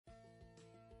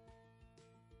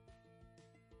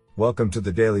Welcome to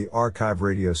the Daily Archive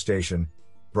radio station,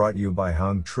 brought you by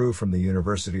Hung Tru from the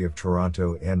University of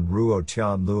Toronto and Ruo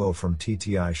Tian Luo from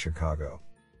TTI Chicago.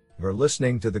 You're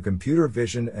listening to the Computer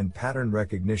Vision and Pattern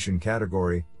Recognition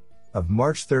category of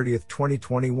March 30,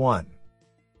 2021.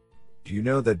 Do you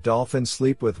know that dolphins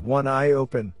sleep with one eye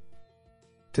open?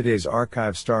 Today's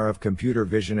archive star of computer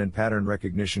vision and pattern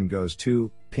recognition goes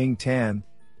to Ping Tan,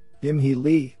 Yimhee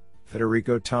Li,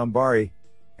 Federico Tambari,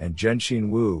 and Zhenxin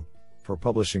Wu for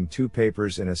publishing 2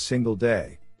 papers in a single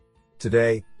day.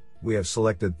 Today, we have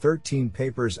selected 13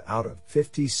 papers out of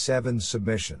 57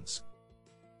 submissions.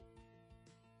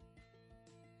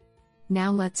 Now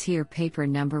let's hear paper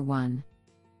number 1.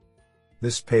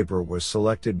 This paper was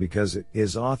selected because it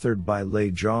is authored by Lei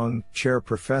Zhang, Chair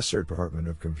Professor, Department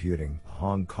of Computing,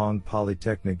 Hong Kong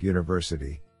Polytechnic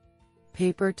University.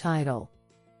 Paper title: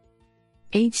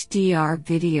 HDR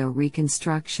Video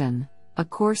Reconstruction, a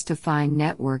course to find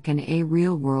network and a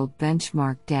real-world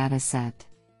benchmark dataset.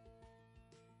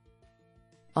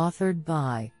 Authored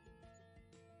by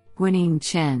Guining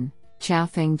Chen,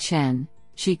 Xiaofeng Chen,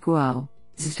 Shiguo,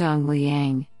 Zitong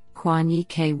Liang, Kuan-Yi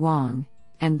K. Wang,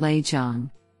 and Lei Zhang.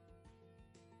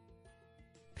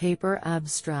 Paper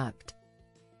abstract: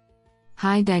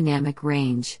 High dynamic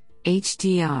range,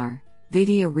 HDR,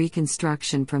 video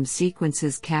reconstruction from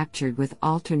sequences captured with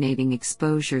alternating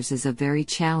exposures is a very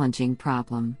challenging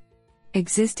problem.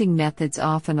 Existing methods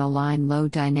often align low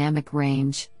dynamic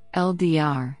range,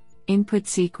 LDR, input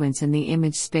sequence in the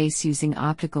image space using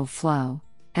optical flow,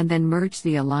 and then merge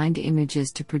the aligned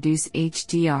images to produce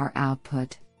HDR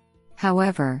output.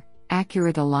 However,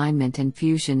 accurate alignment and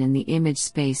fusion in the image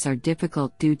space are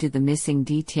difficult due to the missing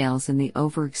details in the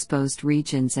overexposed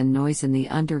regions and noise in the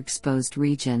underexposed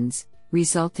regions,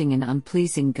 resulting in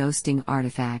unpleasing ghosting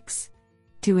artifacts.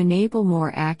 To enable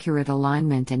more accurate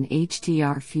alignment and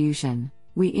HDR fusion,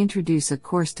 we introduce a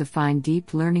course to find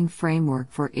deep learning framework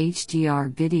for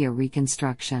HDR video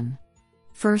reconstruction.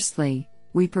 Firstly,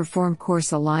 we perform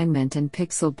coarse alignment and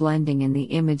pixel blending in the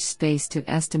image space to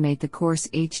estimate the coarse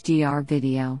HDR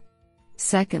video.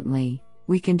 Secondly,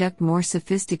 we conduct more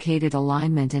sophisticated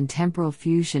alignment and temporal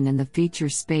fusion in the feature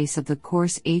space of the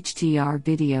coarse HDR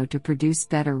video to produce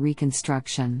better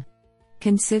reconstruction.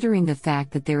 Considering the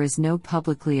fact that there is no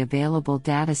publicly available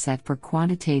dataset for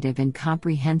quantitative and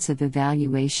comprehensive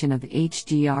evaluation of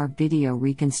HDR video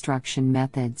reconstruction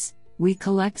methods, we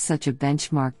collect such a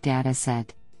benchmark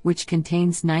dataset, which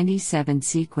contains 97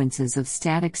 sequences of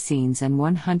static scenes and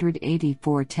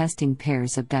 184 testing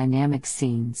pairs of dynamic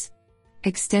scenes.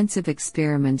 Extensive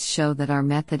experiments show that our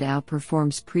method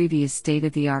outperforms previous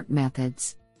state-of-the-art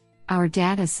methods. Our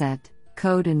dataset,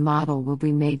 code and model will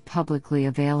be made publicly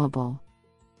available.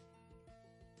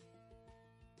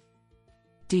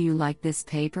 Do you like this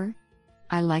paper?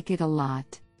 I like it a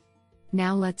lot.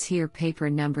 Now let's hear paper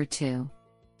number 2.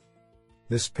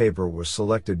 This paper was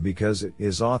selected because it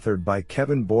is authored by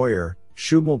Kevin Boyer,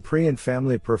 Shumel Prian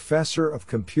Family Professor of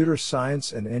Computer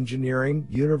Science and Engineering,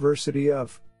 University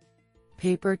of.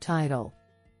 Paper title: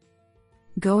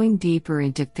 Going Deeper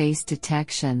into Face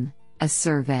Detection, a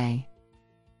Survey.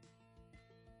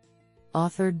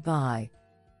 Authored by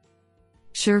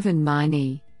Shervin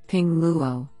Miney, Ping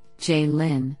Luo, Jay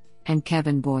Lin, and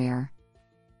Kevin Boyer.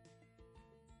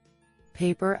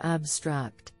 Paper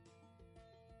abstract: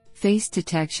 Face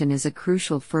detection is a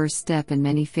crucial first step in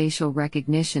many facial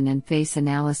recognition and face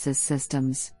analysis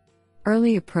systems.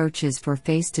 Early approaches for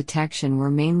face detection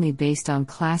were mainly based on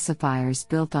classifiers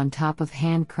built on top of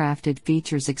handcrafted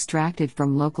features extracted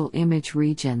from local image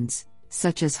regions,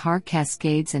 such as Haar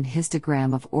cascades and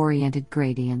histogram of oriented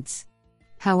gradients.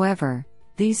 However,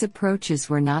 these approaches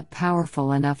were not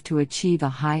powerful enough to achieve a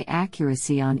high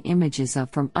accuracy on images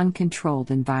from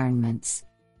uncontrolled environments.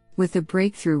 With the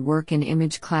breakthrough work in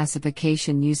image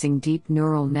classification using deep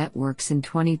neural networks in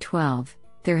 2012,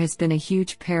 there has been a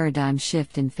huge paradigm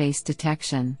shift in face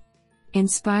detection.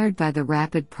 Inspired by the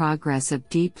rapid progress of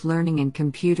deep learning and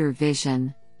computer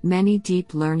vision, many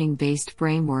deep learning-based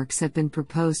frameworks have been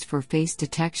proposed for face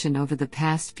detection over the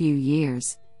past few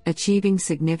years, achieving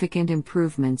significant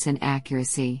improvements in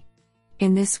accuracy.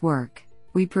 In this work,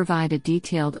 we provide a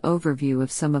detailed overview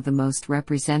of some of the most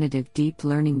representative deep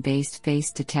learning-based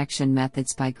face detection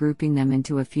methods by grouping them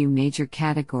into a few major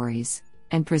categories,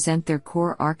 and present their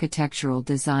core architectural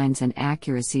designs and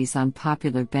accuracies on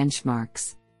popular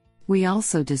benchmarks. We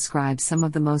also describe some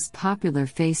of the most popular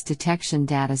face detection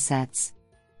datasets.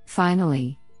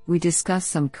 Finally, we discuss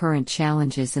some current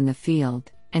challenges in the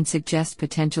field, and suggest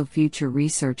potential future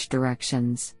research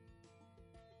directions.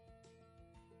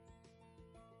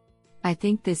 I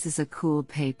think this is a cool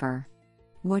paper.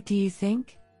 What do you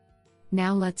think?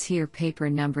 Now let's hear paper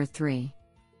number 3.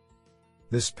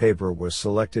 This paper was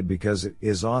selected because it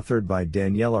is authored by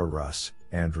Daniela Russ,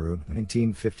 Andrew,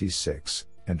 1956,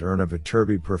 and Erna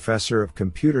Viterbi, Professor of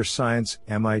Computer Science,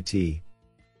 MIT.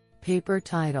 Paper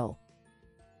title: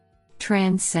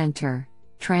 TransCenter,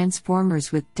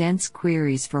 Transformers with Dense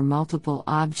Queries for Multiple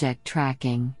Object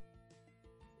Tracking.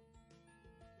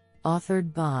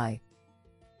 Authored by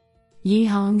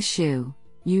Yihong Xu,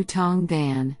 Yutong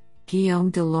Ban,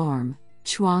 Guillaume Delorme,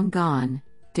 Chuang Gan,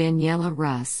 Daniela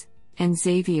Russ, and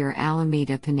Xavier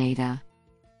Alameda Pineda.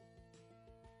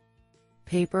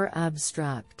 Paper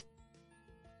abstract: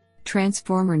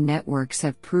 Transformer networks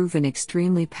have proven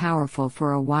extremely powerful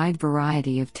for a wide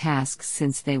variety of tasks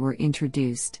since they were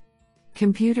introduced.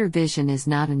 Computer vision is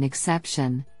not an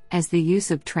exception, as the use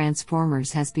of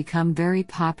transformers has become very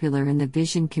popular in the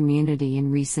vision community in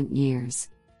recent years.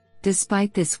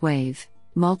 Despite this wave,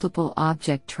 multiple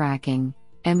object tracking,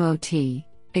 MOT,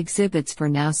 exhibits for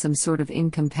now some sort of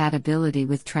incompatibility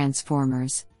with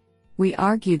transformers. We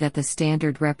argue that the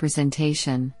standard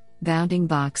representation, bounding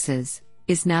boxes,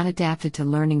 is not adapted to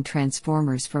learning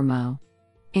transformers for MO.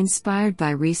 Inspired by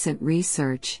recent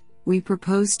research, we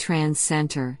propose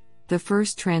TransCenter, the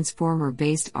first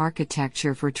transformer-based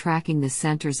architecture for tracking the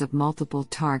centers of multiple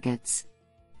targets.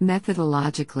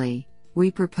 Methodologically, we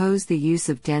propose the use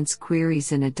of dense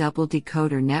queries in a double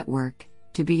decoder network,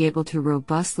 to be able to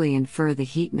robustly infer the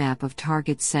heat map of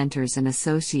target centers and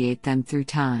associate them through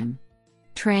time.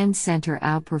 TransCenter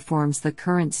outperforms the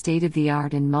current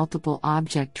state-of-the-art in multiple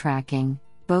object tracking,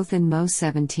 both in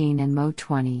MO17 and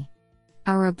MO20.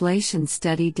 Our ablation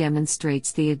study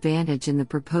demonstrates the advantage in the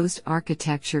proposed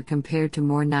architecture compared to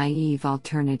more naive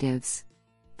alternatives.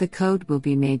 The code will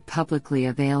be made publicly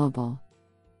available.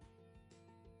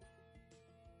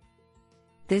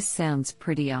 This sounds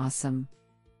pretty awesome.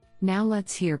 Now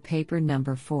let's hear paper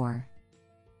number 4.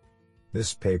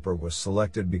 This paper was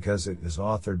selected because it is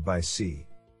authored by C.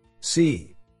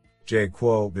 J.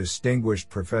 Kuo, Distinguished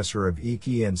Professor of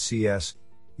EKI and CS,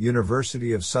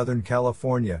 University of Southern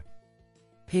California.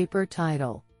 Paper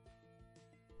title: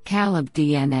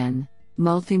 CalibDNN,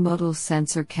 Multimodal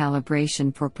Sensor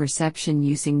Calibration for Perception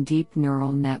Using Deep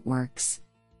Neural Networks.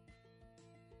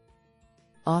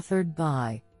 Authored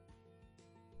by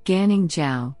Ganning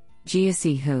Zhao,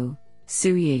 Jiesi Hu,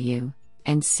 Suye Yu,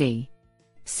 and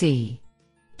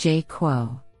J.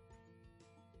 Kuo.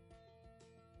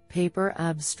 Paper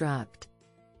abstract: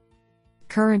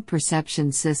 Current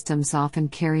perception systems often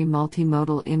carry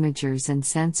multimodal imagers and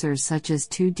sensors such as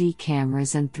 2D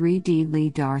cameras and 3D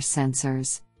LiDAR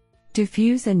sensors. To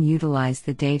fuse and utilize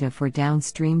the data for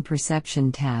downstream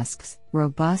perception tasks,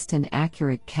 robust and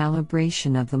accurate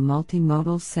calibration of the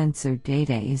multimodal sensor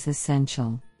data is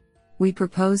essential. We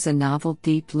propose a novel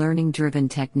deep learning-driven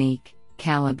technique,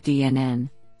 CalibDNN,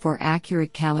 for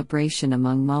accurate calibration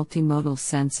among multimodal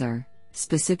sensor,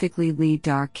 specifically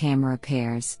LiDAR camera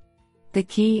pairs. The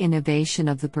key innovation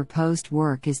of the proposed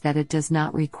work is that it does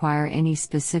not require any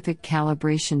specific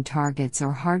calibration targets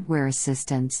or hardware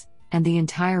assistance, and the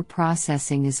entire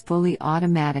processing is fully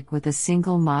automatic with a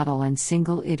single model and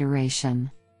single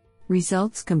iteration.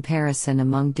 Results comparison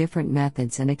among different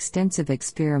methods and extensive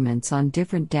experiments on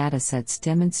different datasets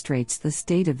demonstrates the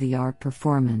state-of-the-art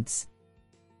performance.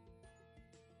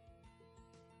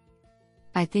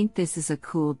 I think this is a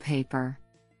cool paper.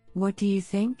 What do you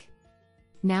think?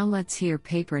 Now let's hear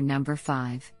paper number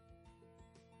 5.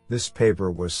 This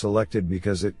paper was selected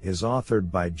because it is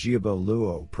authored by Jiebo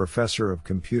Luo, Professor of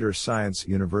Computer Science,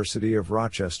 University of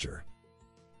Rochester.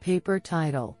 Paper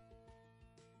title: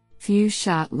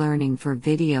 Few-shot learning for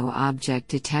video object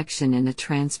detection in a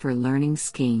transfer learning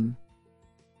scheme.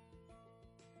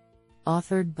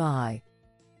 Authored by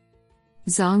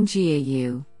Zongjie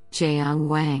Yu, Jiang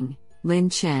Wang,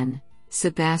 Lin Chen,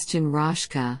 Sebastian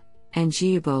Roschka, and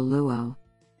Jiebo Luo.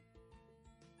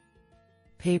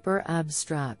 Paper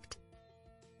abstract: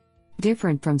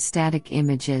 Different from static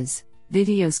images,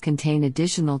 videos contain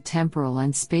additional temporal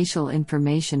and spatial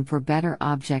information for better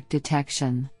object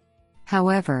detection.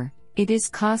 However, it is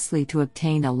costly to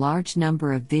obtain a large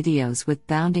number of videos with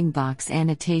bounding box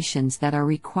annotations that are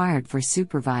required for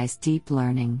supervised deep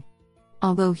learning.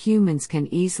 Although humans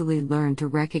can easily learn to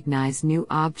recognize new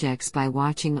objects by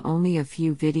watching only a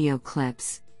few video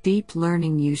clips, deep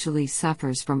learning usually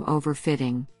suffers from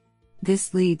overfitting.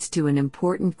 This leads to an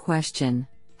important question: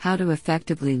 how to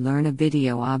effectively learn a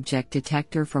video object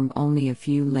detector from only a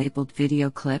few labeled video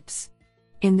clips?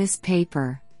 In this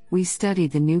paper, we study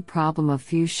the new problem of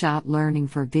few-shot learning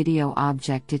for video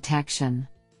object detection.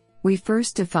 We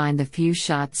first define the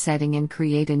few-shot setting and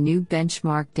create a new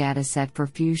benchmark dataset for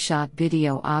few-shot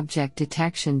video object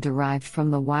detection derived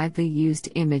from the widely used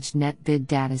ImageNet-Vid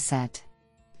dataset.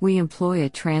 We employ a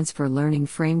transfer learning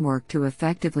framework to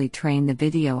effectively train the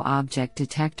video object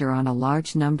detector on a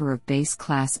large number of base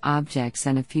class objects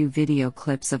and a few video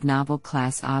clips of novel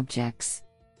class objects.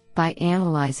 By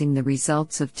analyzing the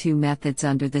results of two methods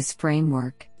under this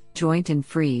framework, joint and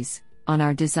freeze, on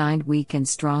our designed weak and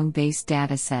strong base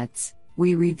datasets,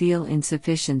 we reveal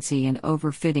insufficiency and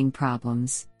overfitting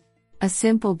problems. A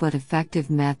simple but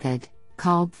effective method,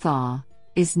 called thaw,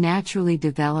 is naturally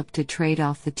developed to trade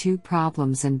off the two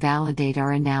problems and validate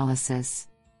our analysis.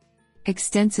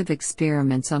 Extensive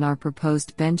experiments on our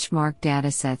proposed benchmark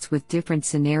datasets with different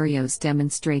scenarios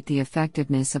demonstrate the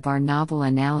effectiveness of our novel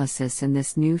analysis in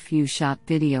this new few-shot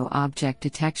video object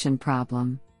detection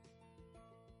problem.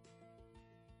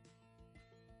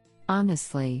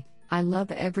 Honestly, I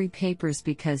love every papers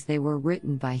because they were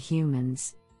written by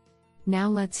humans. Now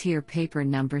let's hear paper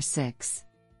number 6.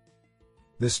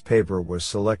 This paper was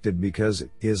selected because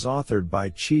it is authored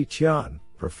by Qi Tian,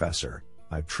 Professor,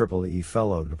 IEEE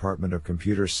Fellow, Department of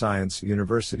Computer Science,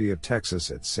 University of Texas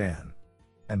at San,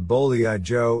 and Bolei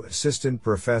Zhou, Assistant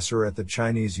Professor at the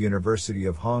Chinese University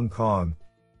of Hong Kong.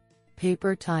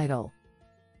 Paper title: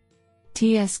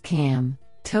 TSCAM,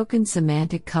 Token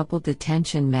Semantic Coupled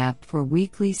Attention Map for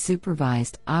Weakly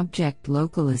Supervised Object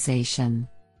Localization.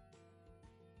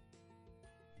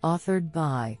 Authored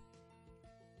by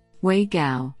Wei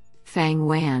Gao, Fang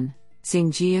Wan,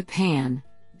 Xingjia Pan,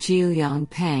 Jiliang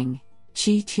Peng,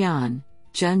 Qi Tian,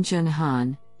 Junjun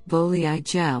Han, Bolei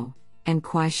Zhou, and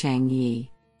Kuaishang Yi.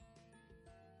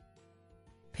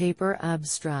 Paper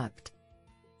abstract: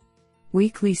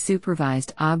 Weakly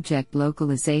Supervised Object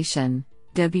Localization,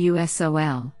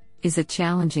 WSOL, is a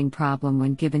challenging problem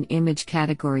when given image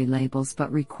category labels but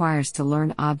requires to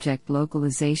learn object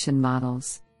localization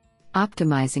models.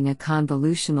 Optimizing a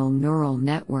convolutional neural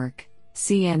network,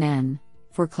 CNN,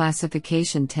 for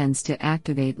classification tends to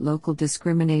activate local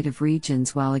discriminative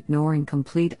regions while ignoring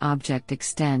complete object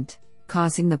extent,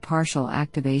 causing the partial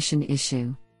activation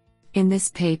issue. In this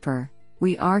paper,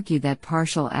 we argue that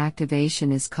partial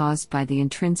activation is caused by the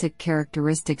intrinsic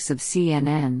characteristics of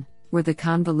CNN, where the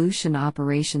convolution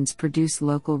operations produce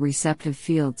local receptive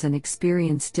fields and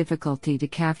experience difficulty to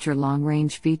capture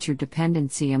long-range feature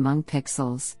dependency among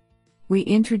pixels. We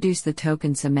introduce the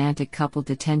Token Semantic Coupled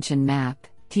Attention Map,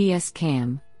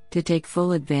 TSCAM, to take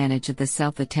full advantage of the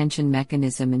self-attention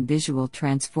mechanism in Visual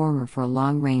Transformer for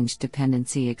long-range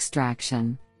dependency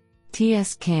extraction.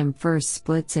 TSCAM first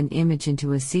splits an image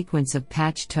into a sequence of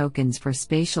patch tokens for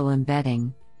spatial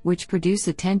embedding, which produce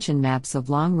attention maps of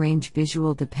long-range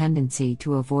visual dependency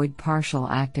to avoid partial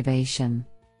activation.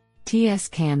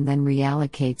 TSCAM then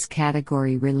reallocates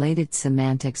category-related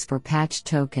semantics for patch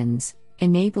tokens,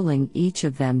 enabling each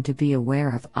of them to be aware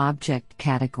of object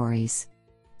categories.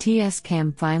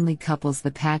 TSCAM finally couples the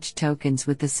patch tokens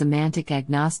with the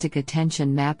semantic-agnostic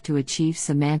attention map to achieve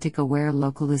semantic-aware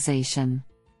localization.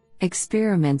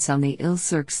 Experiments on the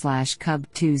ILCIRC/CUB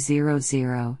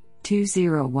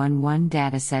 200-2011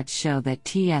 datasets show that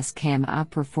TSCAM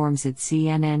outperforms its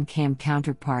CNN-CAM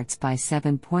counterparts by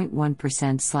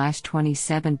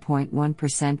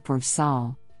 7.1%/27.1% for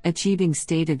SOL, achieving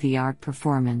state-of-the-art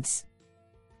performance.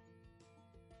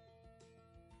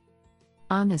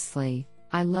 Honestly,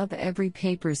 I love every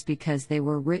papers because they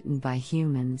were written by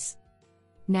humans.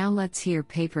 Now let's hear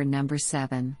paper number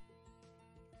 7.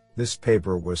 This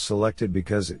paper was selected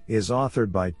because it is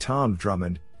authored by Tom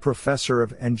Drummond, Professor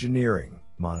of Engineering,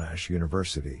 Monash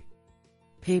University.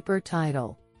 Paper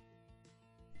title: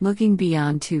 Looking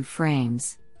Beyond Two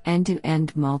Frames,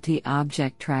 End-to-End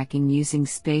Multi-Object Tracking Using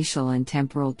Spatial and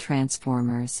Temporal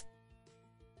Transformers.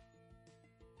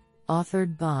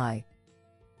 Authored by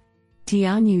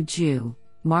Tianyu Zhu,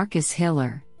 Marcus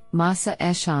Hiller, Masa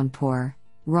Eshanpour,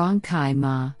 Rongkai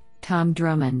Ma, Tom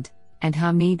Drummond, and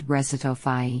Hamid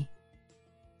Rezatofai.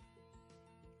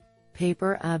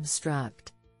 Paper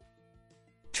abstract: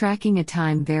 Tracking a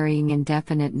time-varying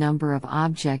indefinite number of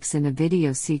objects in a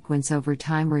video sequence over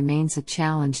time remains a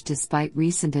challenge despite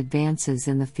recent advances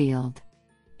in the field.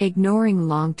 Ignoring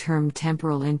long-term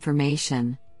temporal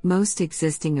information, most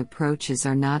existing approaches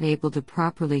are not able to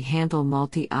properly handle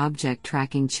multi-object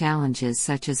tracking challenges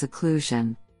such as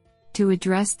occlusion. To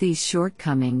address these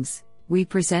shortcomings, we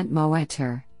present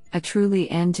Moetter, a truly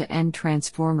end-to-end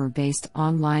transformer-based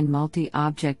online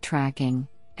multi-object tracking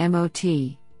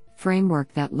 (MOT)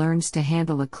 framework that learns to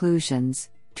handle occlusions,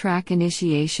 track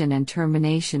initiation and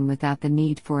termination without the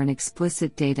need for an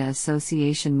explicit data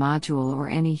association module or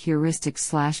any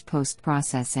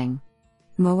heuristic/post-processing.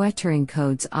 Moetter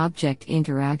encodes object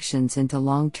interactions into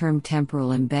long-term temporal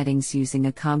embeddings using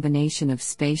a combination of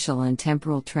spatial and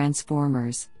temporal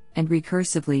transformers, and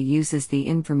recursively uses the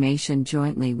information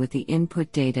jointly with the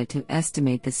input data to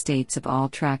estimate the states of all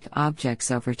tracked objects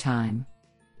over time.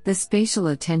 The spatial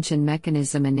attention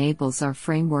mechanism enables our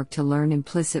framework to learn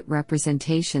implicit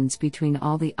representations between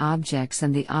all the objects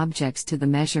and the objects to the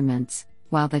measurements,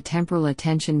 while the temporal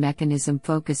attention mechanism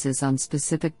focuses on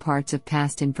specific parts of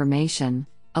past information,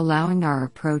 allowing our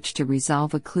approach to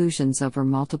resolve occlusions over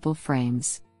multiple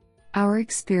frames. Our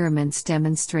experiments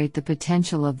demonstrate the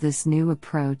potential of this new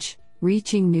approach,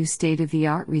 reaching new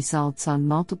state-of-the-art results on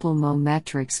multiple Mo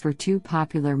metrics for two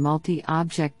popular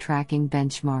multi-object tracking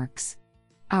benchmarks.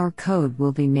 Our code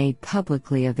will be made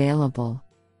publicly available.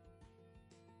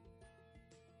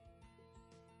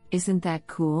 Isn't that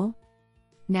cool?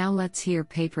 Now let's hear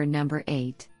paper number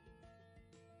 8.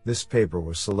 This paper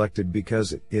was selected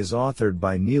because it is authored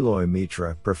by Niloy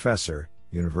Mitra, Professor,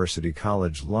 University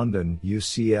College London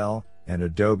UCL, and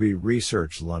Adobe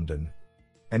Research London,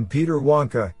 and Peter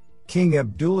Wonka, King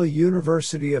Abdullah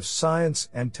University of Science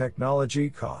and Technology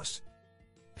COS.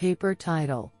 Paper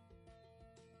title: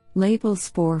 Labels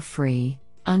for Free,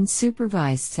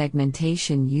 Unsupervised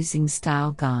Segmentation Using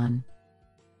StyleGAN.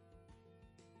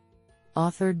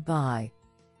 Authored by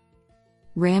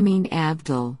Ramin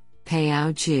Abdul,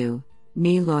 Payao Zhu,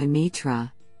 Niloy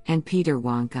Mitra, and Peter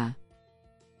Wonka.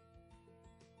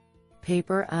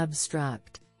 Paper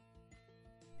abstract: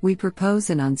 We propose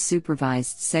an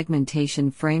unsupervised segmentation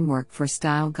framework for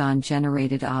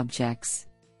StyleGAN-generated objects.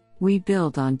 We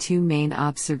build on two main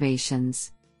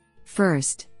observations.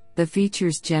 First, the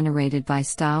features generated by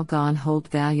StyleGAN hold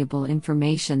valuable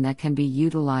information that can be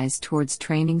utilized towards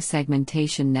training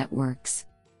segmentation networks.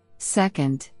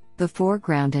 Second, the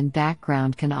foreground and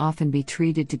background can often be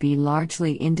treated to be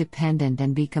largely independent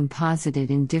and be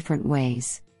composited in different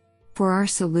ways. For our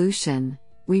solution,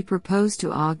 we propose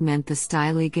to augment the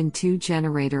StyleGAN2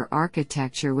 generator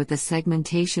architecture with a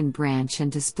segmentation branch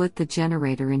and to split the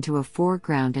generator into a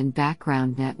foreground and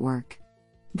background network.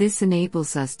 This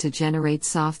enables us to generate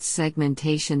soft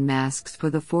segmentation masks for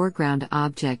the foreground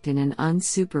object in an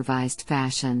unsupervised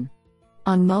fashion.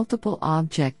 On multiple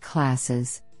object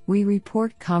classes, we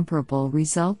report comparable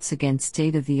results against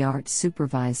state-of-the-art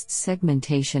supervised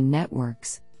segmentation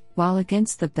networks, while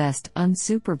against the best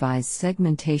unsupervised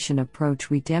segmentation approach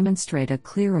we demonstrate a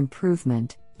clear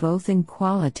improvement, both in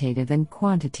qualitative and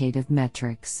quantitative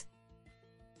metrics.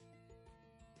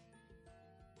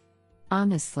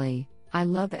 Honestly, I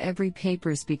love every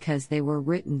papers because they were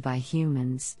written by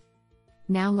humans.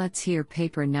 Now let's hear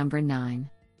paper number 9.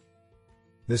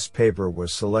 This paper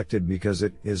was selected because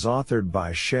it is authored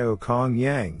by Xiaokong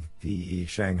Yang, VE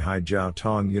Shanghai Jiao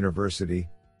Tong University.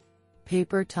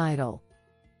 Paper title: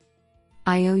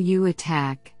 IOU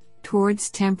Attack, Towards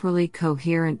Temporally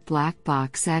Coherent Black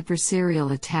Box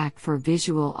Adversarial Attack for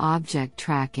Visual Object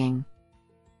Tracking.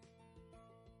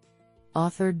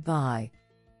 Authored by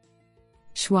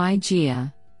Shui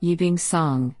Jia, Yibing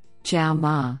Song, Zhao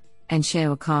Ma, and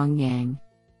Xiaokong Yang.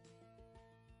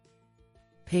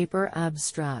 Paper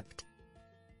abstract: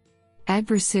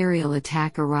 Adversarial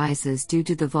attack arises due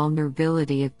to the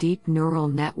vulnerability of deep neural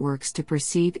networks to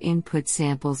perceive input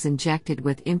samples injected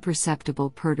with imperceptible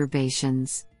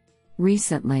perturbations.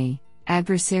 Recently,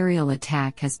 adversarial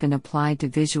attack has been applied to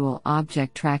visual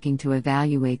object tracking to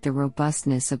evaluate the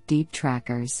robustness of deep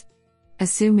trackers.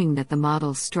 Assuming that the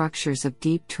model structures of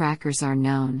deep trackers are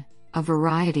known, a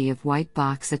variety of white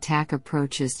box attack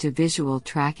approaches to visual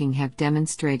tracking have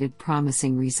demonstrated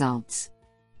promising results.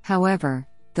 However,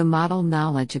 the model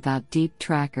knowledge about deep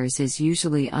trackers is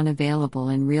usually unavailable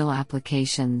in real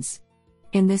applications.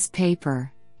 In this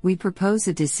paper, we propose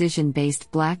a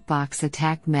decision-based black box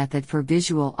attack method for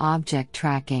visual object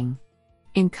tracking.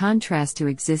 In contrast to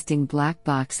existing black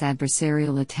box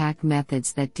adversarial attack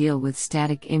methods that deal with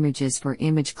static images for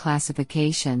image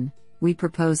classification, we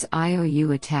propose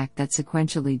IOU attack that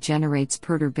sequentially generates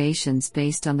perturbations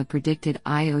based on the predicted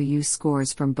IOU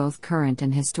scores from both current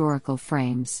and historical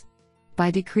frames. By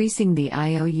decreasing the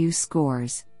IOU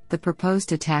scores, the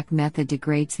proposed attack method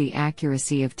degrades the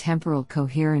accuracy of temporal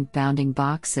coherent bounding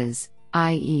boxes,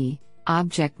 i.e.,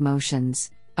 object motions,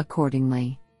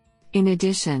 accordingly. In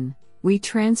addition, we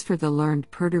transfer the learned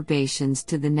perturbations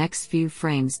to the next few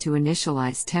frames to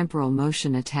initialize temporal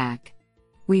motion attack.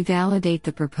 We validate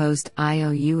the proposed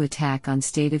IOU attack on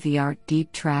state-of-the-art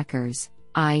deep trackers,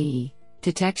 i.e.,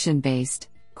 detection-based,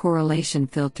 correlation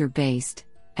filter-based,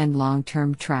 and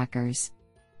long-term trackers.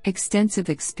 Extensive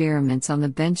experiments on the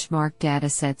benchmark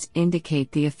datasets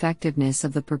indicate the effectiveness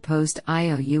of the proposed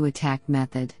IOU attack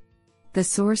method. The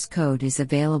source code is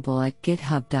available at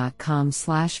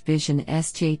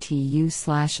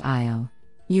github.com/visionsjtu/io.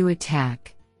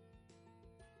 Attack.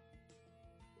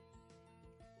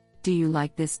 Do you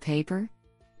like this paper?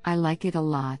 I like it a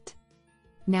lot.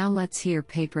 Now let's hear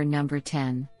paper number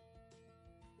 10.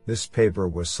 This paper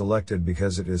was selected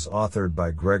because it is authored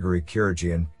by Gregory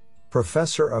Kirajian,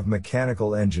 Professor of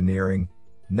Mechanical Engineering,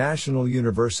 National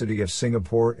University of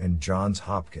Singapore and Johns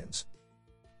Hopkins.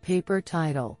 Paper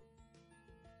title: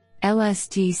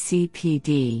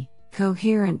 LSTCPD,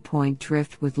 Coherent Point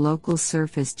Drift with Local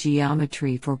Surface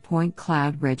Geometry for Point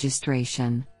Cloud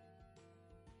Registration.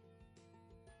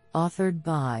 Authored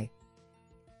by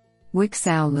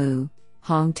Wixao Liu,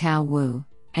 Hongtao Wu,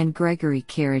 and Gregory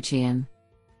Kirajian.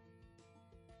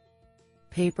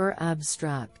 Paper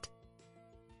abstract: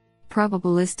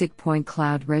 Probabilistic point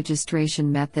cloud registration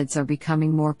methods are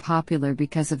becoming more popular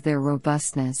because of their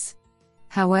robustness.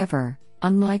 However,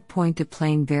 unlike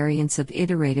point-to-plane variants of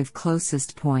iterative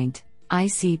closest point,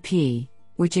 ICP,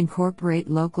 which incorporate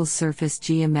local surface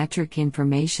geometric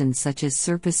information such as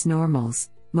surface normals,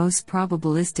 most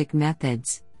probabilistic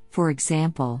methods, for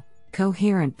example,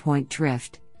 coherent point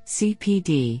drift,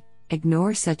 CPD,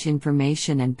 ignore such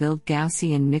information and build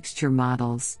Gaussian mixture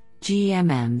models,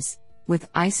 GMMs,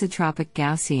 with isotropic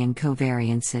Gaussian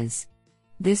covariances.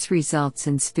 This results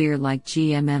in sphere-like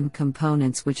GMM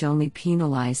components which only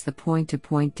penalize the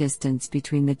point-to-point distance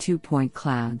between the 2 point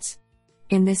clouds.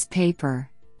 In this paper,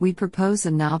 we propose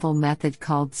a novel method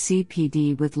called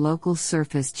CPD with local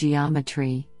surface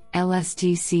geometry,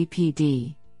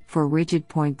 LSTCPD, for rigid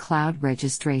point cloud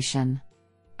registration.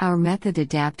 Our method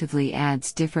adaptively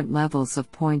adds different levels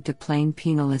of point-to-plane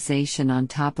penalization on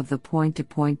top of the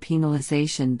point-to-point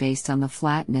penalization based on the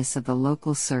flatness of the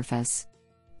local surface.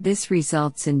 This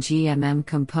results in GMM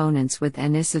components with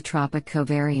anisotropic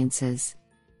covariances.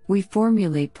 We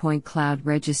formulate point cloud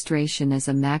registration as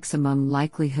a maximum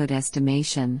likelihood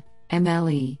estimation,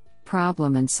 MLE,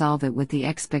 problem and solve it with the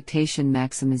expectation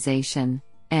maximization,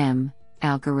 M,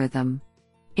 algorithm.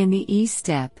 In the E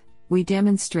step, we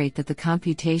demonstrate that the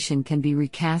computation can be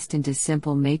recast into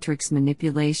simple matrix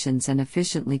manipulations and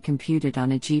efficiently computed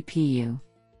on a GPU.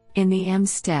 In the M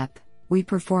step, we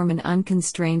perform an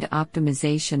unconstrained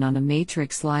optimization on a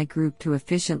matrix Lie group to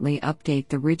efficiently update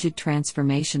the rigid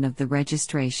transformation of the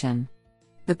registration.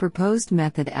 The proposed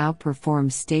method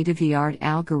outperforms state-of-the-art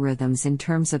algorithms in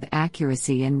terms of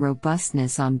accuracy and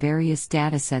robustness on various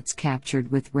datasets captured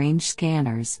with range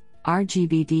scanners,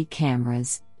 RGBD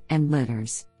cameras, and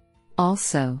lidars.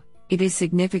 Also, it is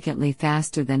significantly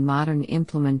faster than modern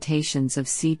implementations of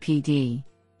CPD.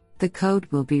 The code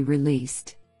will be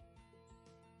released.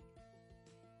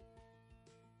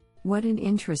 What an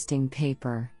interesting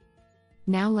paper.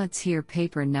 Now let's hear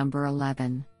paper number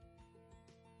 11.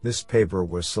 This paper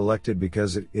was selected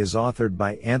because it is authored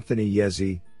by Anthony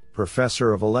Yezi,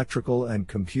 Professor of Electrical and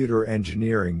Computer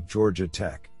Engineering, Georgia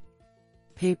Tech.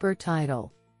 Paper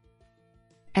title: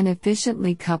 An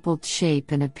efficiently coupled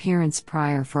shape and appearance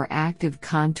prior for active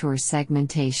contour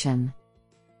segmentation.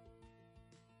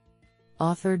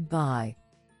 Authored by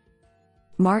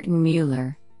Martin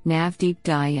Mueller, Navdeep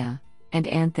Daya, and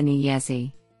Anthony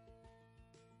Yezi.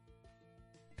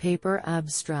 Paper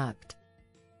abstract: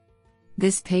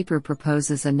 This paper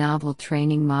proposes a novel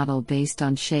training model based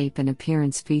on shape and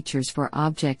appearance features for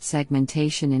object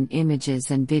segmentation in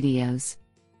images and videos.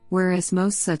 Whereas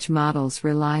most such models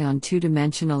rely on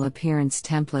two-dimensional appearance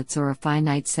templates or a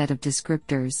finite set of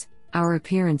descriptors, our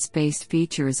appearance-based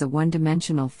feature is a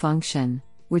one-dimensional function,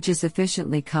 which is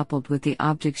efficiently coupled with the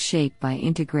object's shape by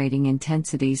integrating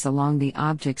intensities along the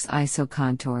object's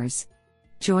isocontours.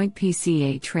 Joint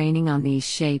PCA training on these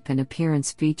shape and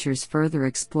appearance features further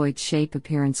exploits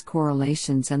shape-appearance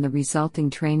correlations, and the resulting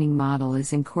training model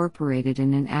is incorporated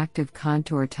in an active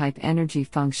contour-type energy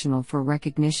functional for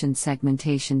recognition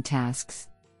segmentation tasks.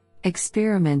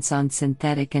 Experiments on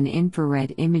synthetic and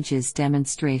infrared images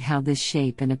demonstrate how this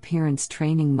shape and appearance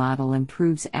training model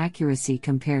improves accuracy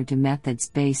compared to methods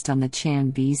based on the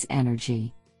Chan-B's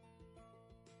energy.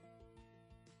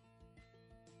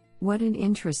 What an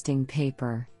interesting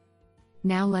paper.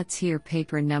 Now let's hear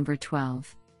paper number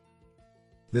 12.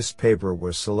 This paper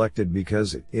was selected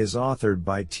because it is authored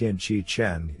by Tianqi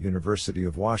Chen, University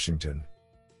of Washington.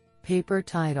 Paper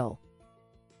title: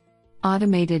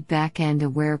 Automated Backend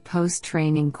Aware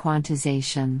Post-Training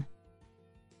Quantization.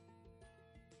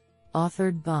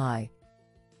 Authored by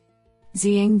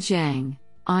Xiang Zhang,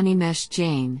 Animesh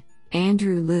Jain,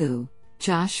 Andrew Liu,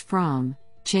 Josh Fromm,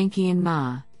 Chengqian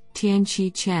Ma,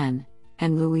 Tianqi Chen,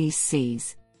 and Louise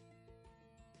Sees.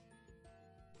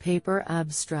 Paper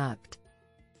abstract: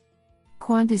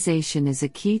 Quantization is a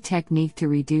key technique to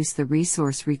reduce the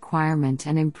resource requirement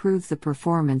and improve the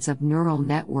performance of neural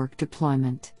network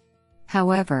deployment.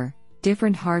 However,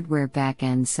 different hardware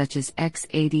backends such as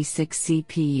x86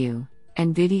 CPU,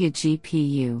 NVIDIA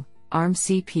GPU, ARM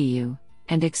CPU,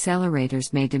 and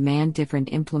accelerators may demand different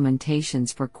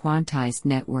implementations for quantized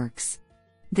networks.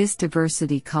 This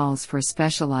diversity calls for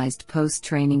specialized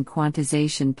post-training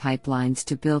quantization pipelines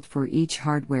to build for each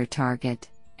hardware target,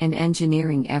 an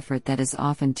engineering effort that is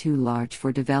often too large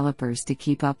for developers to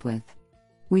keep up with.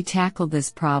 We tackle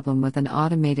this problem with an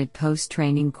automated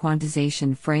post-training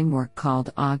quantization framework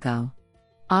called AGO.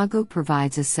 AGO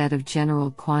provides a set of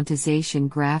general quantization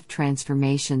graph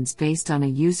transformations based on a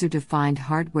user-defined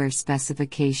hardware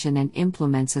specification and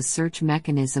implements a search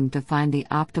mechanism to find the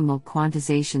optimal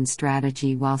quantization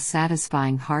strategy while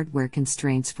satisfying hardware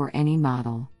constraints for any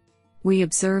model. We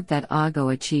observe that AGO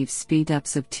achieves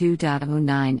speedups of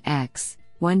 2.09x,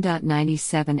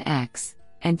 1.97x,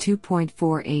 and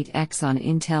 2.48x on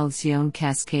Intel Xeon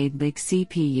Cascade Lake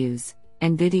CPUs,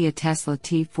 NVIDIA Tesla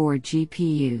T4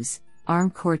 GPUs,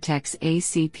 ARM Cortex-A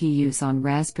CPUs on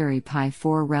Raspberry Pi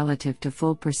 4 relative to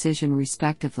full precision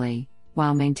respectively,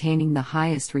 while maintaining the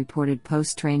highest reported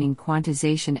post-training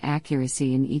quantization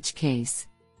accuracy in each case.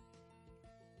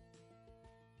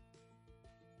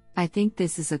 I think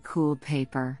this is a cool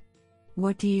paper.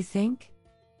 What do you think?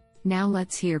 Now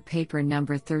let's hear paper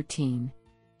number 13.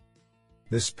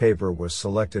 This paper was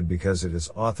selected because it is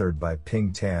authored by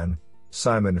Ping Tan,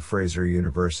 Simon Fraser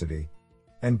University,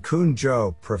 and Kun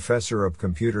Zhou, Professor of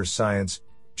Computer Science,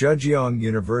 Zhejiang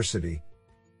University.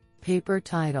 Paper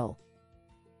title: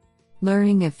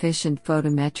 Learning Efficient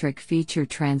Photometric Feature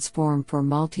Transform for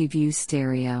Multi-View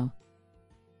Stereo.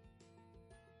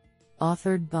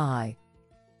 Authored by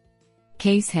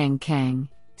Caisheng Kang,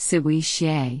 Siwei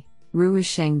Xie,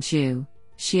 Ruisheng Zhu,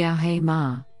 Xiaohe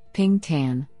Ma, Ping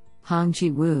Tan,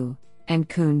 Hongji Wu, and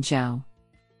Kun Zhou.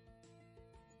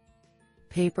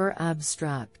 Paper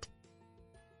abstract: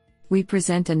 We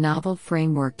present a novel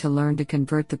framework to learn to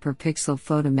convert the per-pixel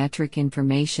photometric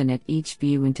information at each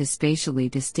view into spatially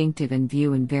distinctive and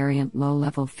view-invariant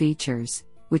low-level features,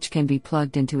 which can be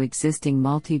plugged into existing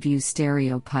multi-view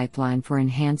stereo pipeline for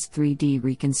enhanced 3D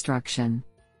reconstruction.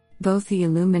 Both the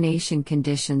illumination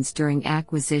conditions during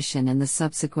acquisition and the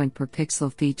subsequent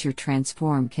per-pixel feature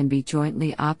transform can be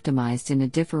jointly optimized in a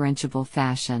differentiable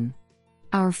fashion.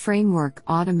 Our framework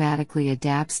automatically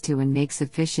adapts to and makes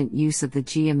efficient use of the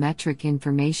geometric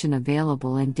information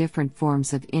available in different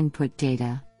forms of input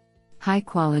data.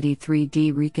 High-quality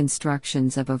 3D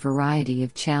reconstructions of a variety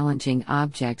of challenging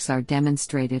objects are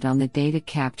demonstrated on the data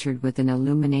captured with an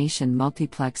illumination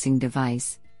multiplexing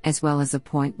device, as well as a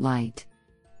point light.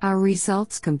 Our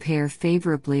results compare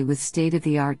favorably with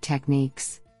state-of-the-art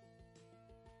techniques.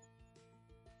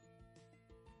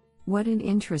 What an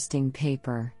interesting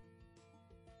paper!